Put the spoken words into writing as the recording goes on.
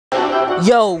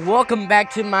Yo, welcome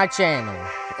back to my channel,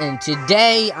 and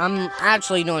today I'm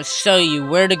actually going to show you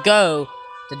where to go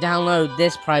to download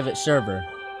this private server.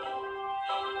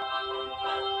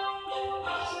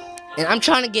 And I'm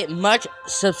trying to get much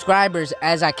subscribers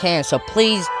as I can, so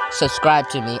please subscribe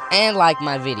to me and like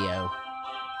my video.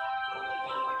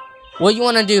 What you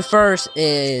want to do first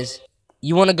is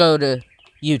you want to go to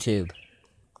YouTube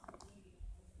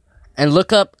and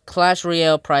look up Clash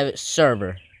Royale private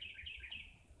server.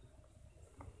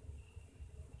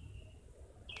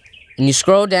 And you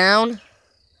scroll down,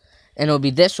 and it'll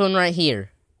be this one right here.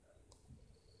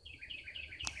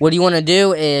 What you want to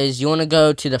do is you want to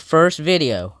go to the first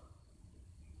video.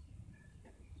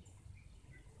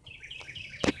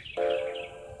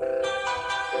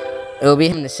 It'll be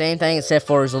the same thing except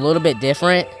for it's a little bit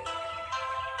different.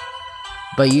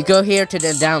 But you go here to the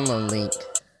download link.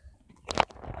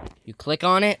 You click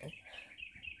on it.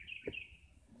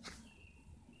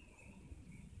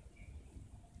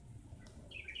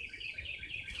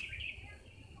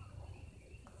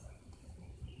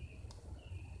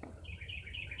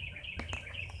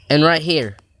 And right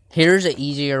here, here's an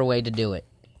easier way to do it.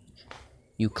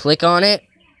 You click on it,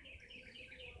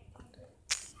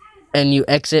 and you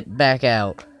exit back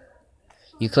out.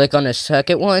 You click on the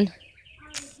second one,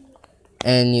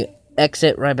 and you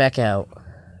exit right back out.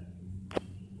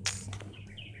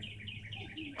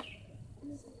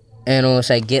 And it'll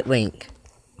say get link.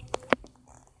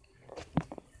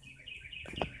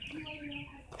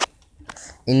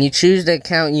 And you choose the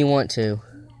account you want to.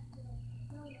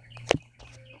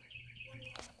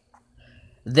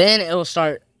 Then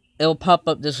it'll pop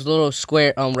up this little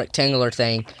square rectangular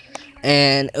thing,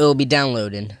 and it'll be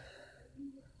downloading.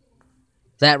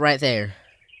 That right there.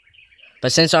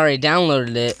 But since I already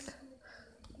downloaded it,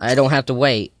 I don't have to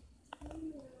wait.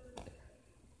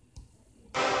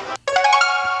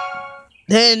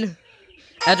 Then,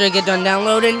 after I get done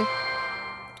downloading,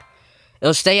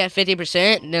 it'll stay at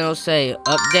 50%, then it'll say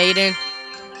updating,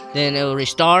 then it'll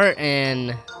restart,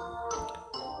 and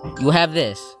you'll have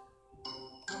this.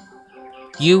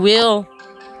 You will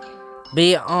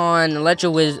be on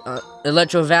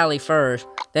Electro Valley first,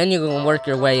 then you're going to work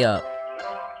your way up.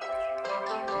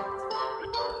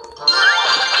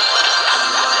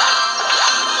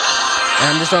 And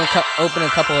I'm just going to open a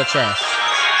couple of chests.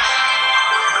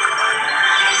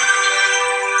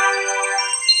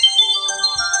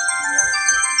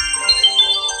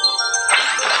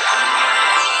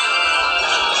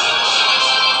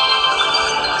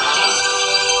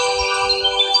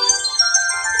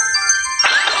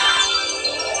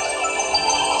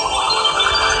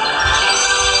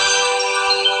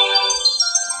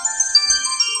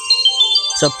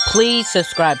 So please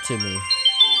subscribe to me.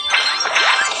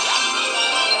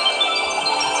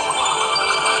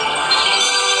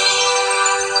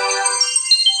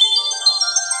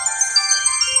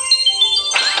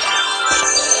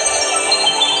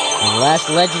 And the last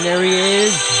legendary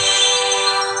is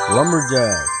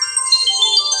Lumberjack.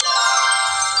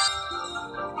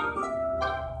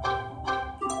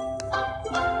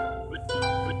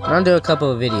 I'm gonna do a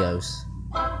couple of videos.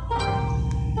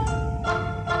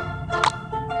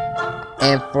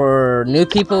 And for new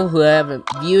people who haven't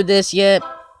viewed this yet,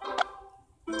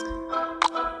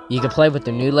 you can play with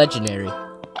the new legendary.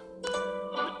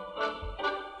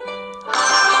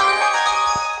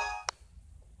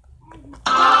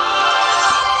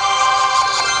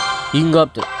 You can go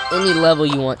up to any level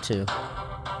you want to.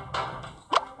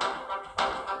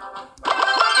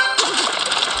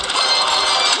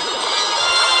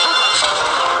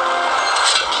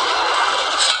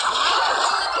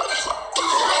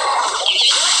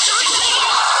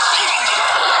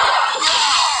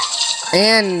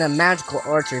 And the magical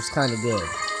archer is kind of good.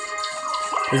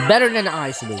 It's better than the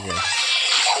ice wizard.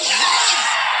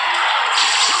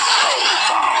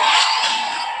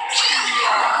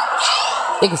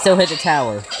 They can still hit the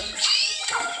tower.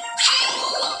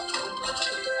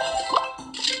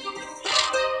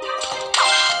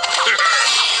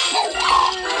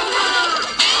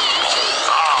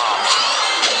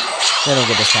 They don't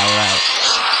get the tower out.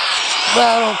 But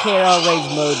I don't care, I'll rage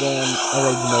mode them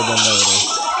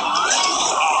later.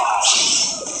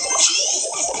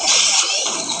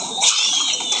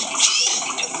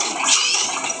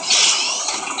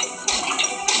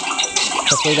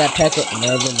 Hopefully that packet,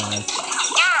 never mind.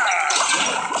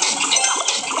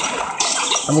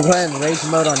 I'm gonna go ahead and rage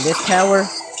mode on this tower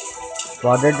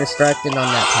while they're distracted on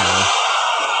that tower.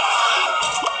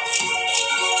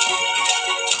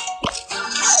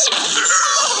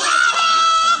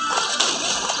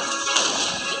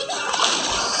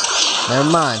 Never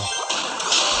mind.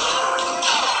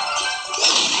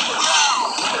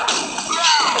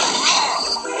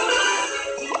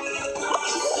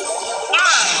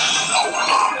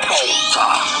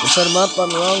 put them up on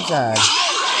the wrong side.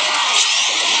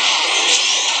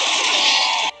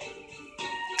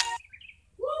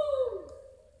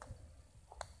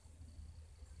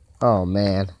 Oh,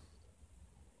 man.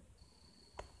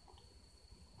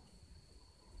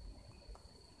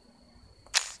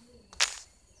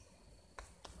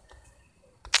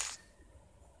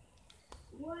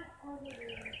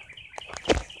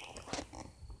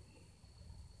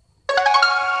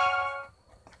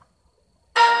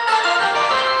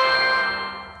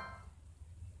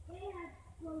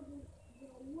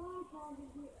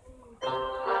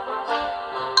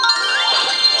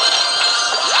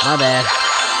 My bad.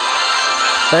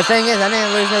 But the thing is, I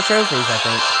didn't lose no trophies, I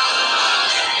think.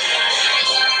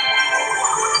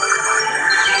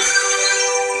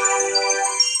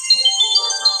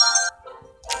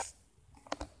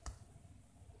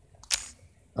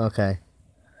 Okay.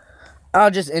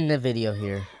 I'll just end the video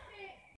here.